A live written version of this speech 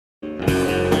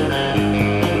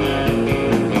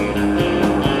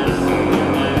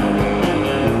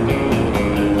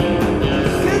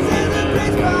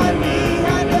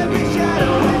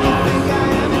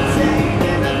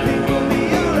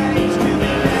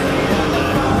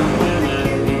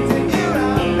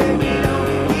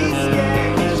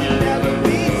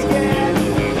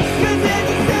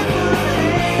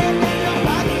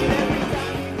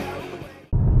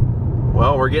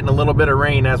little bit of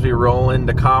rain as we roll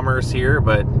into Commerce here,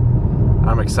 but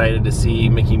I'm excited to see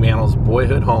Mickey Mantle's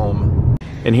boyhood home.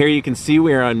 And here you can see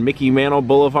we are on Mickey Mantle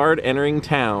Boulevard entering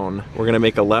town. We're gonna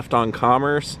make a left on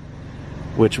Commerce,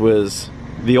 which was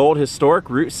the old historic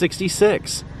Route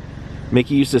 66.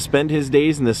 Mickey used to spend his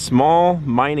days in this small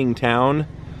mining town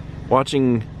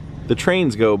watching the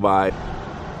trains go by.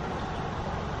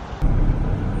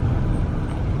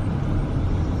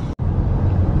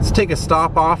 Let's take a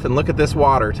stop off and look at this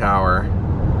water tower.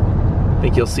 I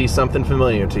think you'll see something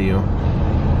familiar to you.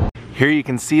 Here you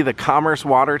can see the Commerce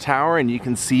Water Tower, and you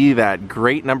can see that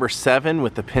great number 7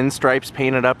 with the pinstripes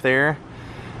painted up there.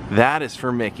 That is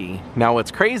for Mickey. Now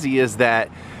what's crazy is that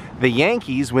the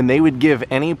Yankees, when they would give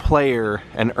any player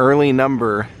an early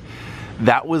number,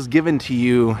 that was given to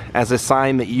you as a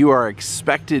sign that you are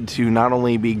expected to not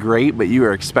only be great, but you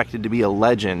are expected to be a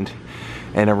legend.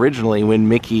 And originally when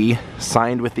Mickey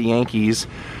signed with the Yankees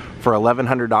for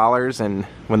 $1,100, and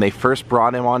when they first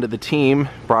brought him onto the team,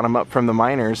 brought him up from the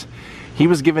minors, he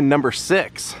was given number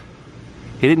 6.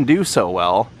 He didn't do so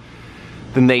well.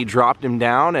 Then they dropped him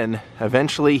down, and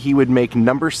eventually he would make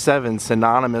number 7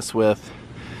 synonymous with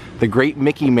the great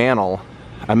Mickey Mantle,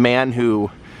 a man who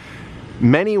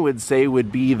many would say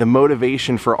would be the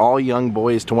motivation for all young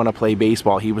boys to want to play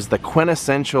baseball. He was the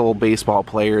quintessential baseball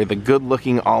player, the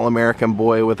good-looking all-American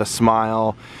boy with a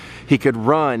smile. He could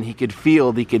run, he could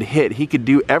field, he could hit, he could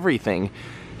do everything.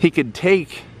 He could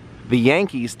take the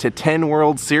Yankees to 10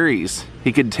 World Series.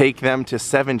 He could take them to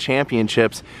 7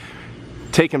 championships,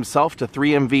 take himself to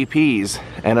 3 MVPs,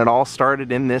 and it all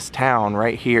started in this town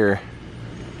right here,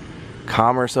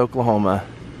 Commerce, Oklahoma.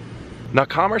 Now,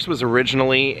 Commerce was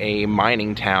originally a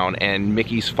mining town, and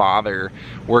Mickey's father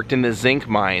worked in the zinc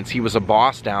mines. He was a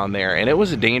boss down there, and it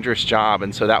was a dangerous job,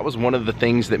 and so that was one of the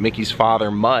things that Mickey's father,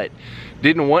 Mutt,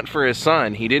 didn't want for his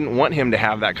son. He didn't want him to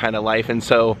have that kind of life, and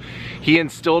so he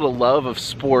instilled a love of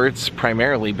sports,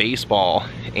 primarily baseball,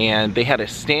 and they had a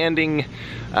standing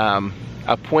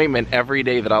appointment every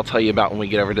day that I'll tell you about when we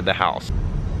get over to the house.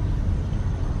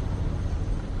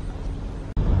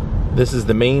 This is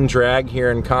the main drag here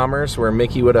in Commerce where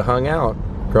Mickey would have hung out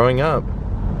growing up.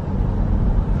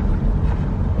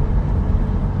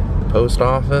 The post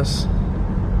office.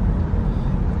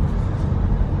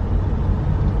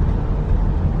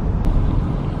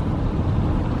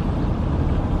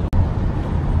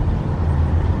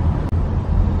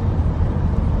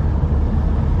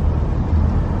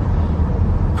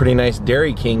 Pretty nice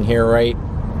Dairy King here right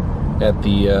at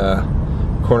the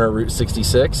corner of Route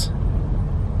 66.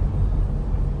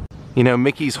 You know,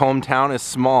 Mickey's hometown is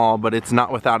small, but it's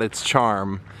not without its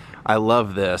charm. I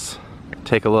love this.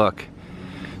 Take a look.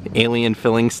 The alien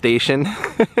filling station.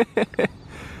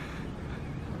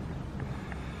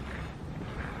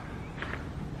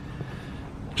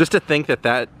 Just to think that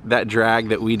that drag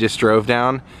that we just drove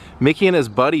down, Mickey and his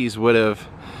buddies would have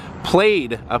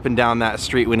played up and down that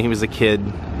street when he was a kid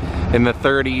in the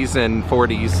 30s and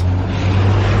 40s.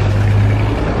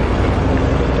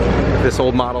 This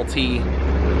old Model T.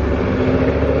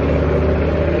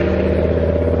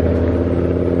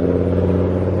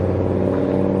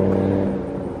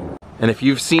 And if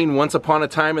you've seen Once Upon a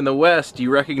Time in the West,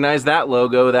 you recognize that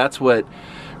logo. That's what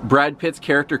Brad Pitt's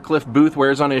character Cliff Booth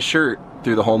wears on his shirt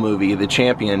through the whole movie, the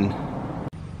champion.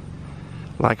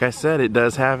 Like I said, it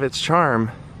does have its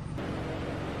charm.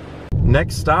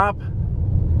 Next stop,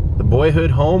 the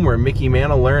boyhood home where Mickey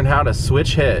Mantle learned how to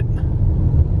switch hit.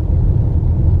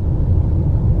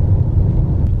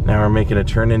 Now we're making a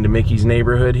turn into Mickey's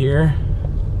neighborhood here.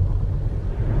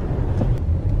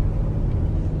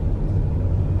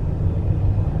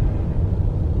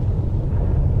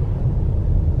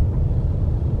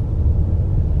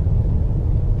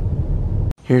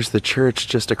 Here's the church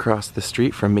just across the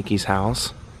street from Mickey's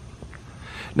house.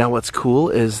 Now what's cool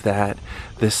is that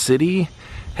the city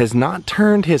has not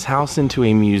turned his house into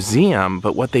a museum,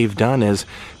 but what they've done is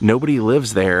nobody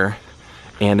lives there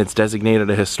and it's designated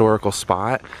a historical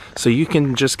spot, so you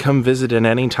can just come visit at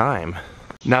any time.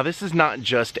 Now this is not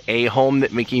just a home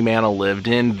that Mickey Mantle lived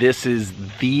in, this is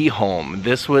the home.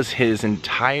 This was his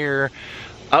entire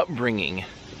upbringing.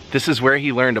 This is where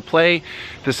he learned to play.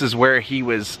 This is where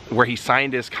he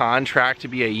signed his contract to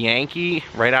be a Yankee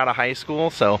right out of high school.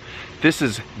 So this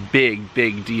is big,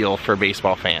 big deal for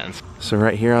baseball fans. So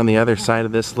right here on the other side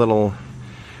of this little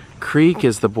creek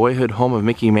is the boyhood home of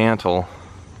Mickey Mantle.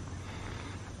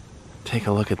 Take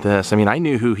a look at this. I mean, I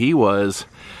knew who he was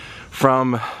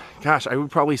from, gosh, I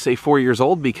would probably say 4 years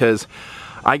old, because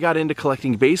I got into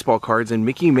collecting baseball cards, and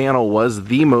Mickey Mantle was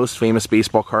the most famous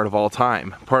baseball card of all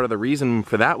time. Part of the reason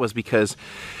for that was because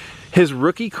his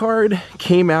rookie card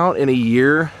came out in a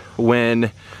year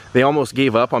when they almost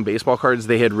gave up on baseball cards.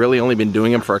 They had really only been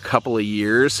doing them for a couple of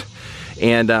years.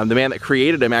 And the man that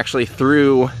created them actually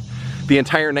threw the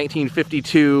entire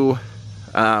 1952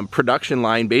 production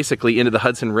line basically into the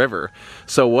Hudson River.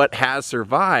 So what has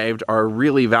survived are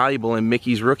really valuable, and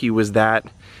Mickey's rookie was that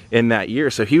in that year.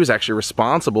 So he was actually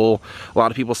responsible, a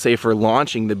lot of people say, for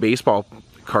launching the baseball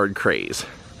card craze.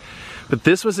 But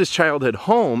this was his childhood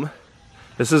home.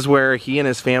 This is where he and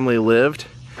his family lived,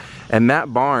 and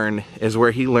that barn is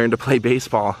where he learned to play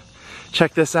baseball.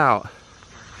 Check this out.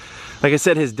 Like I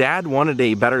said, his dad wanted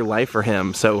a better life for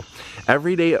him, so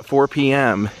every day at 4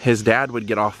 p.m. his dad would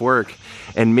get off work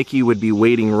and Mickey would be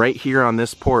waiting right here on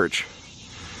this porch.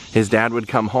 His dad would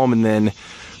come home, and then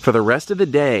for the rest of the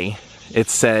day,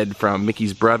 it's said from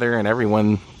Mickey's brother and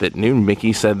everyone that knew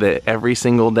Mickey said that every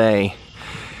single day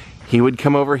he would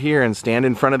come over here and stand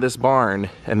in front of this barn,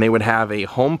 and they would have a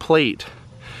home plate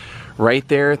right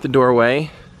there at the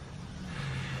doorway.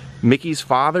 Mickey's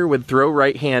father would throw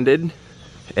right-handed,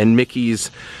 and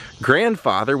Mickey's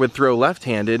grandfather would throw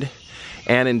left-handed,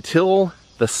 and until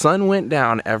the sun went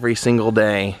down every single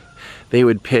day, they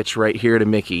would pitch right here to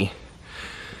Mickey.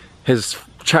 His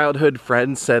childhood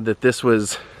friends said that this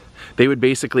was, they would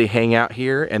basically hang out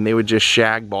here and they would just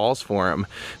shag balls for him.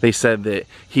 They said that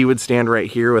he would stand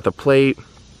right here with a plate,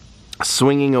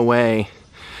 swinging away,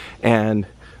 and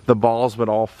the balls would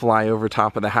all fly over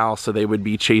top of the house, so they would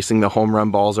be chasing the home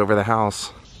run balls over the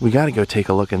house. We gotta go take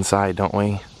a look inside, don't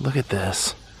we? Look at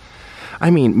this. I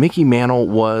mean, Mickey Mantle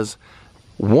was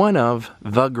one of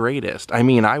the greatest. I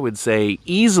mean, I would say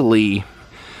easily,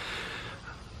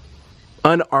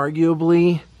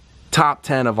 unarguably, top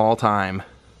 10 of all time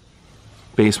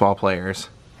baseball players.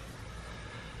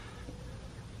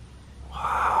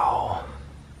 Wow.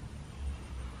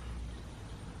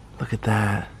 Look at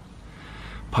that.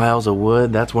 Piles of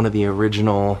wood. That's one of the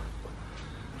original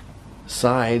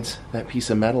sides. That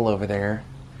piece of metal over there.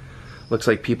 Looks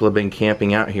like people have been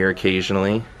camping out here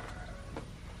occasionally.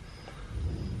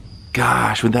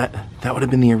 Gosh, would that would have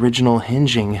been the original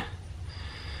hinging.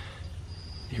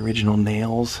 The original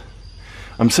nails.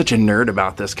 I'm such a nerd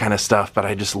about this kind of stuff, but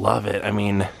I just love it. I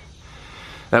mean,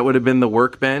 that would have been the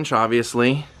workbench,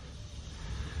 obviously.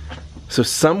 So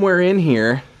somewhere in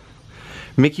here,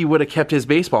 Mickey would have kept his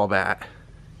baseball bat,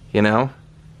 you know?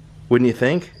 Wouldn't you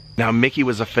think? Now, Mickey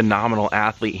was a phenomenal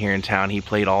athlete here in town. He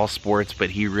played all sports,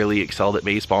 but he really excelled at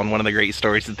baseball. And one of the great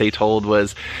stories that they told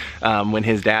was when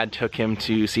his dad took him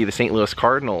to see the St. Louis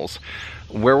Cardinals.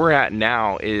 Where we're at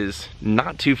now is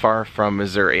not too far from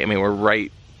Missouri. I mean, we're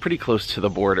pretty close to the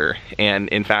border. And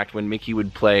in fact, when Mickey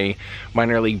would play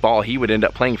minor league ball, he would end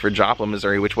up playing for Joplin,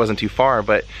 Missouri, which wasn't too far.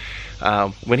 But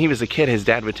when he was a kid, his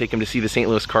dad would take him to see the St.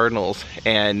 Louis Cardinals,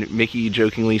 and Mickey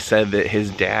jokingly said that his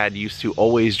dad used to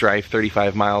always drive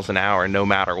 35 miles an hour no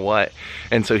matter what.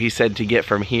 And so he said to get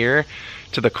from here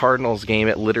to the Cardinals game,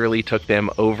 it literally took them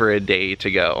over a day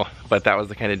to go. But that was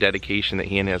the kind of dedication that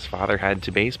he and his father had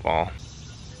to baseball.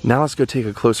 Now let's go take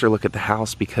a closer look at the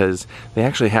house, because they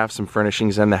actually have some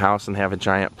furnishings in the house and they have a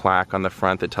giant plaque on the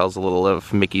front that tells a little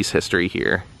of Mickey's history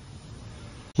here.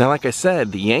 Now, like I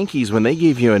said, the Yankees, when they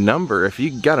gave you a number, if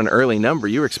you got an early number,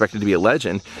 you were expected to be a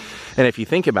legend. And if you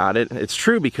think about it, it's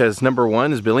true, because number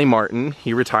 1 is Billy Martin.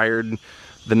 He retired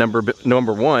the number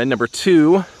 1. Number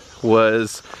 2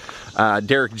 was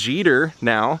Derek Jeter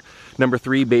now. Number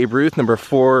 3, Babe Ruth. Number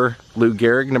 4, Lou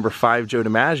Gehrig. Number 5, Joe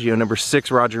DiMaggio. Number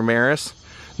 6, Roger Maris.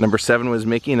 Number 7 was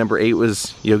Mickey. Number 8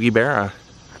 was Yogi Berra.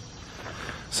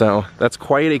 So that's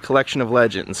quite a collection of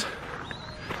legends.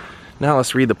 Now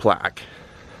let's read the plaque.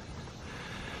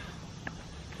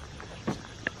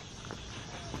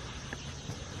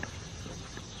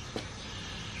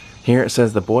 Here it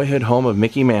says, the boyhood home of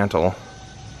Mickey Mantle,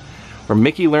 where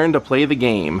Mickey learned to play the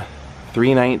game,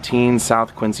 319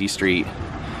 South Quincy Street.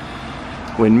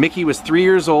 When Mickey was 3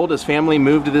 years old, his family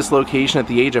moved to this location. At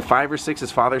the age of 5 or 6,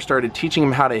 his father started teaching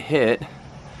him how to hit.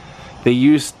 They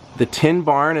used the tin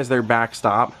barn as their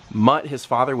backstop. Mutt, his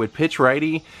father, would pitch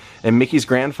righty, and Mickey's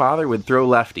grandfather would throw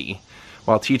lefty,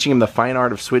 while teaching him the fine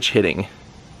art of switch hitting.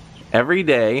 Every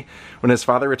day, when his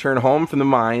father returned home from the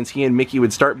mines, he and Mickey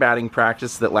would start batting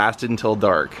practice that lasted until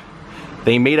dark.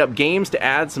 They made up games to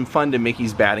add some fun to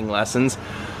Mickey's batting lessons.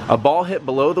 A ball hit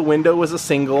below the window was a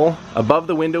single, above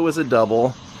the window was a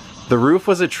double, the roof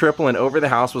was a triple, and over the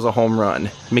house was a home run.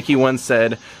 Mickey once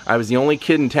said, "I was the only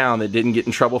kid in town that didn't get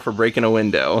in trouble for breaking a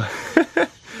window."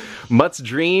 Mutt's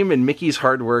dream and Mickey's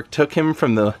hard work took him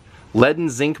from the lead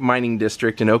and zinc mining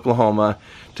district in Oklahoma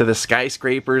to the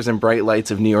skyscrapers and bright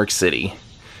lights of New York City.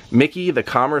 Mickey, the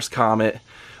Commerce Comet,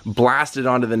 blasted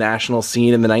onto the national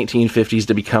scene in the 1950s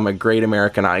to become a great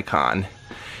American icon.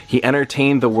 He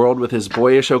entertained the world with his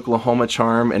boyish Oklahoma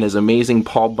charm and his amazing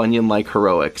Paul Bunyan-like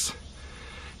heroics.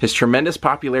 His tremendous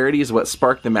popularity is what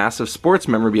sparked the massive sports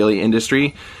memorabilia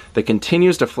industry that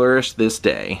continues to flourish this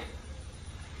day.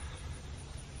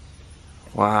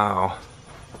 Wow.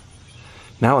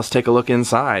 Now let's take a look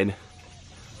inside.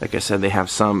 Like I said, they have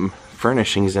some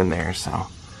furnishings in there, so.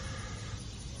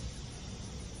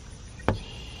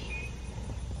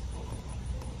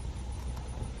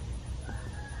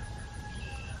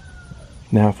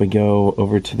 Now if we go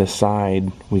over to the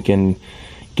side, we can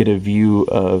get a view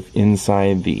of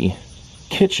inside the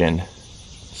kitchen.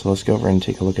 So let's go over and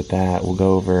take a look at that. We'll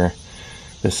go over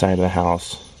this side of the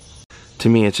house. To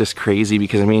me, it's just crazy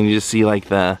because, I mean, you just see like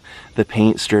the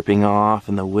paint stripping off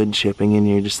and the wood chipping, and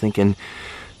you're just thinking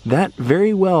that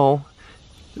very well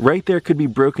right there could be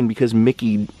broken because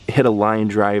Mickey hit a line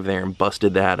drive there and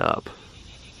busted that up.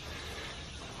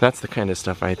 That's the kind of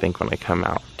stuff I think when I come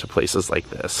out to places like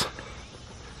this.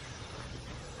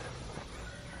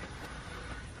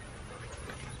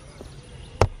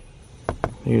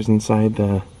 Here's inside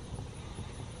the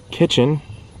kitchen.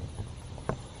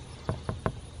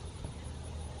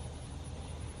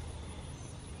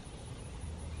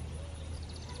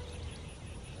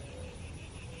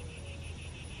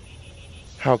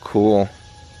 How cool.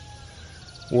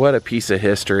 What a piece of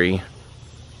history.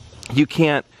 You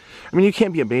can't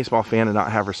be a baseball fan and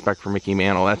not have respect for Mickey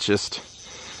Mantle. That's just,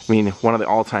 I mean, one of the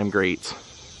all-time greats.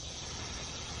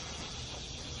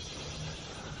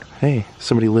 Hey,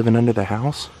 somebody living under the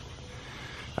house?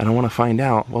 I don't want to find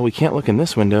out. Well, we can't look in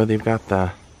this window. They've got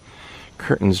the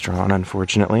curtains drawn,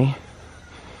 unfortunately.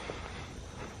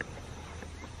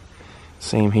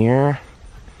 Same here.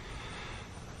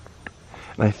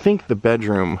 And I think the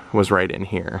bedroom was right in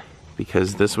here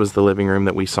because this was the living room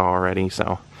that we saw already,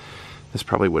 so this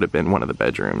probably would have been one of the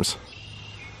bedrooms.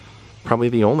 Probably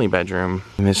the only bedroom.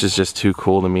 And this is just too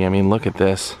cool to me. I mean, look at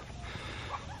this.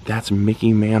 That's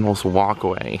Mickey Mantle's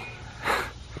walkway.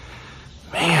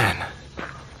 Man.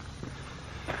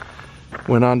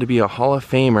 Went on to be a Hall of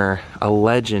Famer, a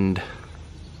legend.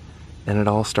 And it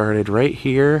all started right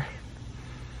here,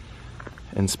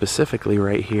 and specifically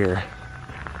right here.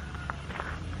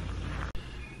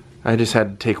 I just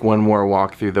had to take one more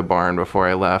walk through the barn before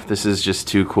I left. This is just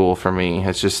too cool for me.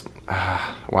 It's just,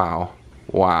 wow.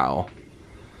 Wow.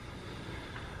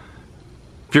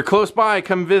 If you're close by,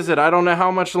 come visit. I don't know how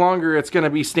much longer it's gonna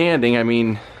be standing. I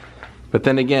mean, but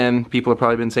then again, people have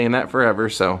probably been saying that forever,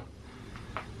 so.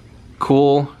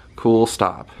 Cool, cool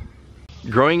stop.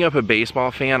 Growing up a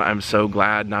baseball fan, I'm so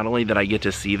glad not only that I get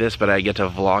to see this, but I get to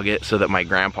vlog it so that my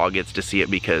grandpa gets to see it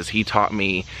because he taught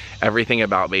me everything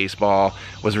about baseball,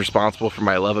 was responsible for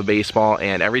my love of baseball,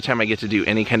 and every time I get to do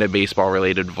any kind of baseball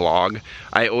related vlog,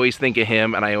 I always think of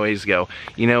him and I always go,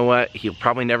 you know what, he'll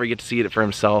probably never get to see it for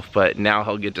himself, but now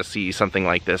he'll get to see something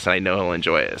like this and I know he'll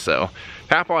enjoy it. So,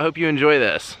 Papa, I hope you enjoy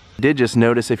this. I did just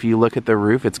notice if you look at the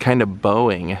roof, it's kind of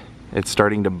bowing. It's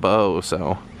starting to bow,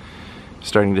 so.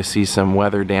 Starting to see some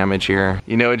weather damage here.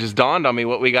 You know, it just dawned on me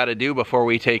what we gotta do before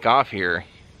we take off here.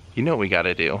 You know what we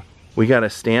gotta do. We gotta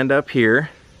stand up here,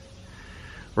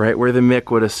 right where the Mick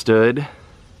would have stood,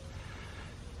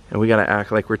 and we gotta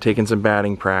act like we're taking some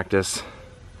batting practice.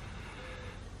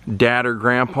 Dad or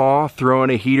Grandpa throwing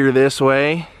a heater this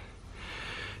way,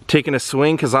 taking a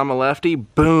swing because I'm a lefty,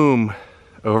 boom,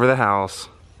 over the house.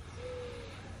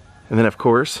 And then of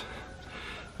course,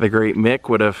 the great Mick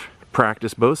would have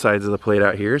practice both sides of the plate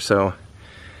out here, so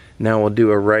now we'll do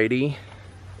a righty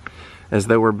as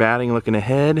though we're batting looking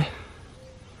ahead.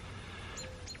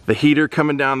 The heater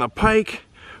coming down the pike,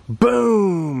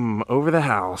 boom, over the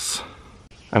house.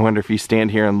 I wonder if you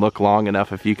stand here and look long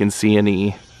enough if you can see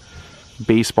any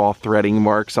baseball threading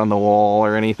marks on the wall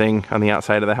or anything on the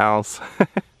outside of the house.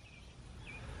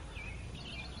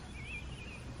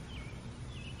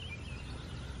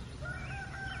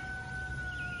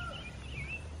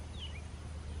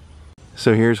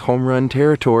 So here's home run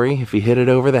territory. If you hit it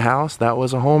over the house, that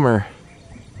was a homer.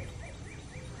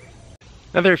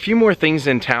 Now there are a few more things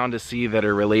in town to see that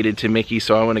are related to Mickey,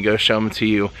 so I want to go show them to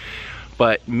you.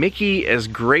 But Mickey, as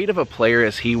great of a player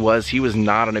as he was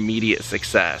not an immediate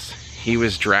success. He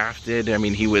was drafted, I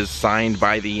mean, he was signed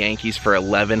by the Yankees for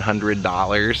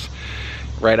 $1,100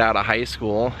 right out of high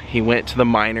school. He went to the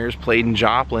minors, played in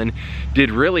Joplin,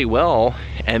 did really well,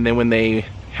 and then when they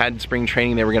had spring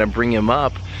training, they were going to bring him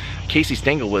up. Casey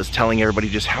Stengel was telling everybody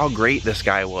just how great this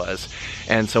guy was.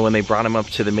 And so when they brought him up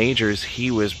to the majors,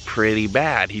 he was pretty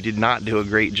bad. He did not do a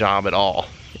great job at all.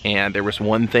 And there was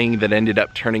one thing that ended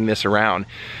up turning this around.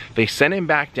 They sent him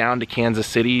back down to Kansas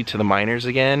City to the minors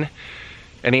again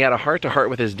and he had a heart-to-heart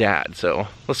with his dad. So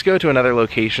let's go to another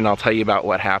location. I'll tell you about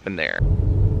what happened there.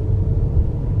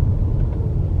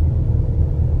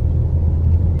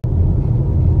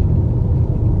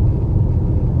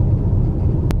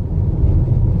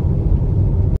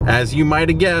 As you might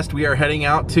have guessed, we are heading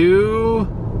out to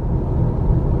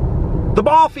the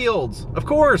ball fields. Of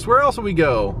course, where else would we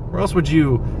go? Where else would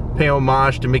you pay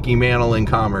homage to Mickey Mantle in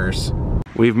Commerce?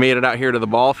 We've made it out here to the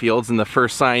ball fields, and the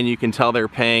first sign you can tell they're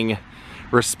paying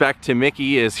respect to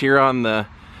Mickey is here on the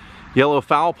yellow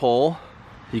foul pole.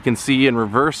 You can see in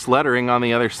reverse lettering on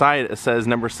the other side it says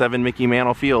number 7 Mickey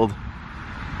Mantle Field.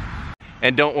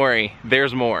 And don't worry,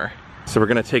 there's more. So we're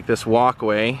gonna take this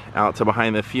walkway out to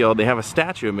behind the field. They have a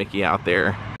statue of Mickey out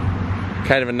there.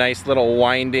 Kind of a nice little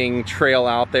winding trail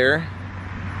out there.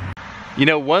 You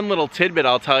know, one little tidbit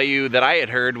I'll tell you that I had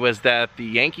heard was that the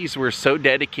Yankees were so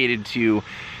dedicated to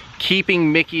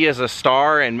keeping Mickey as a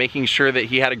star and making sure that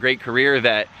he had a great career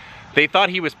that they thought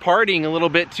he was partying a little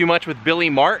bit too much with Billy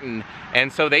Martin,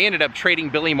 and so they ended up trading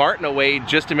Billy Martin away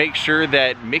just to make sure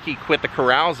that Mickey quit the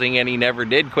carousing, and he never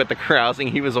did quit the carousing.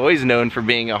 He was always known for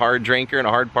being a hard drinker and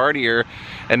a hard partier,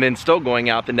 and then still going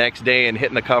out the next day and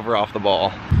hitting the cover off the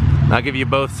ball. I'll give you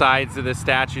both sides of this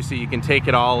statue so you can take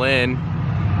it all in.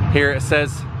 Here it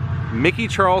says, Mickey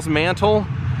Charles Mantle,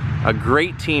 a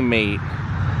great teammate.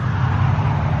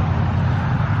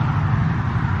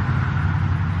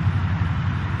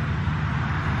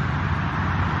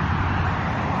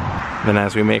 Then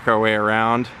as we make our way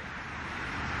around,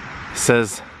 it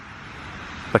says,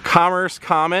 the Commerce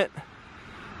Comet,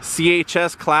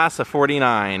 CHS class of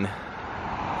 49.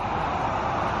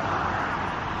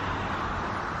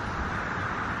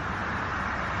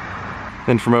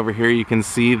 Then from over here you can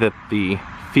see that the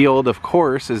field, of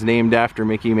course, is named after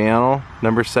Mickey Mantle,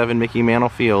 number 7 Mickey Mantle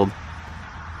Field.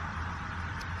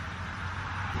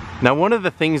 Now one of the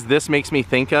things this makes me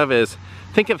think of is,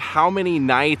 think of how many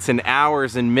nights and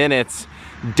hours and minutes,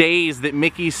 days that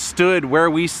Mickey stood where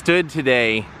we stood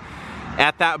today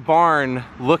at that barn,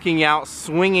 looking out,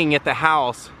 swinging at the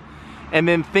house. And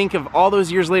then think of all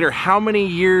those years later, how many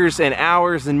years and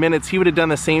hours and minutes he would have done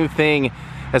the same thing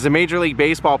as a Major League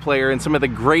Baseball player in some of the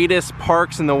greatest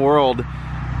parks in the world,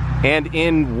 and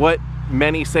in what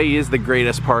many say is the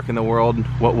greatest park in the world,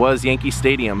 what was Yankee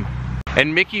Stadium.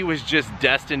 And Mickey was just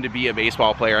destined to be a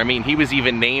baseball player. I mean, he was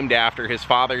even named after his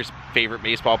father's favorite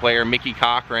baseball player, Mickey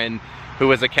Cochran, who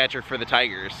was a catcher for the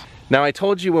Tigers. Now, I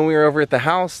told you when we were over at the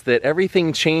house that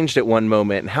everything changed at one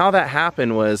moment, and how that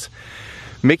happened was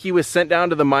Mickey was sent down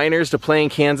to the minors to play in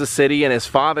Kansas City, and his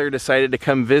father decided to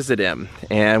come visit him.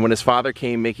 And when his father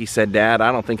came, Mickey said, "Dad,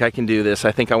 I don't think I can do this.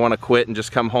 I think I want to quit and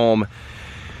just come home,"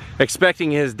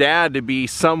 expecting his dad to be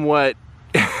somewhat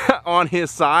on his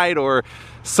side, or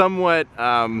somewhat,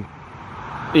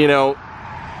 you know,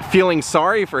 feeling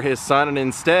sorry for his son. And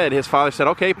instead, his father said,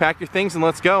 "Okay, pack your things and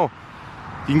let's go.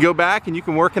 You can go back and you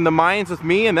can work in the mines with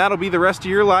me, and that'll be the rest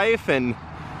of your life, and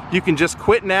you can just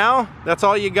quit now. That's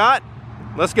all you got.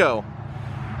 Let's go."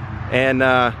 And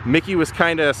Mickey was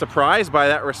kind of surprised by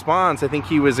that response. I think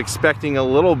he was expecting a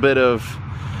little bit of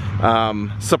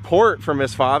support from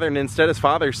his father, and instead his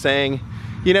father's saying,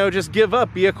 you know, just give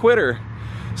up, be a quitter.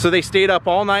 So they stayed up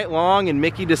all night long, and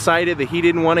Mickey decided that he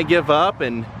didn't want to give up,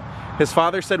 and his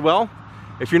father said, "Well,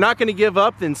 if you're not going to give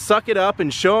up, then suck it up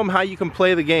and show them how you can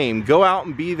play the game. Go out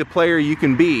and be the player you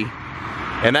can be."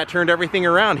 And that turned everything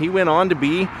around. He went on to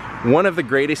be one of the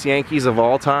greatest Yankees of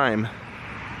all time.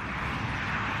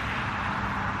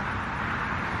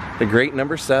 The great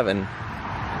number 7.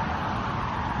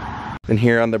 And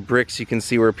here on the bricks you can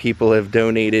see where people have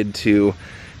donated to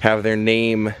have their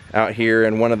name out here,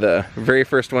 and one of the very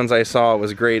first ones I saw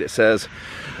was great. It says,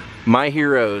 "My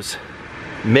heroes,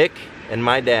 Mick and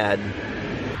my dad."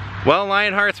 Well,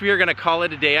 Lionhearts, we are gonna call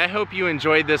it a day. I hope you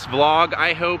enjoyed this vlog.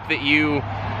 I hope that you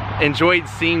enjoyed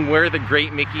seeing where the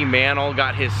great Mickey Mantle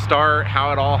got his start,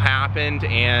 how it all happened,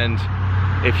 and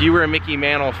if you were a Mickey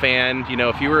Mantle fan, you know,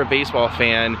 if you were a baseball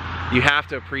fan, you have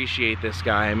to appreciate this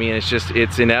guy. I mean,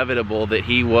 it's inevitable that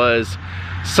he was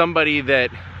somebody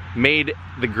that made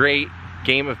the great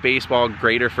game of baseball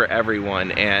greater for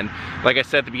everyone. And like I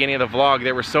said at the beginning of the vlog,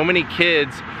 there were so many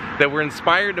kids that were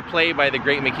inspired to play by the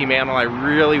great Mickey Mantle. I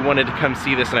really wanted to come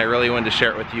see this, and I really wanted to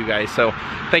share it with you guys. So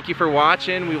thank you for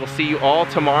watching. We will see you all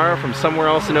tomorrow from somewhere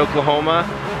else in Oklahoma.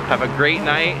 Have a great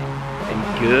night,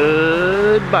 and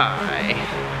goodbye.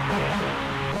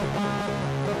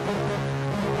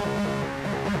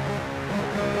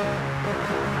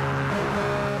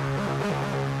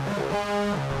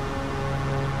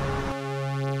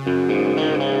 Mm-hmm.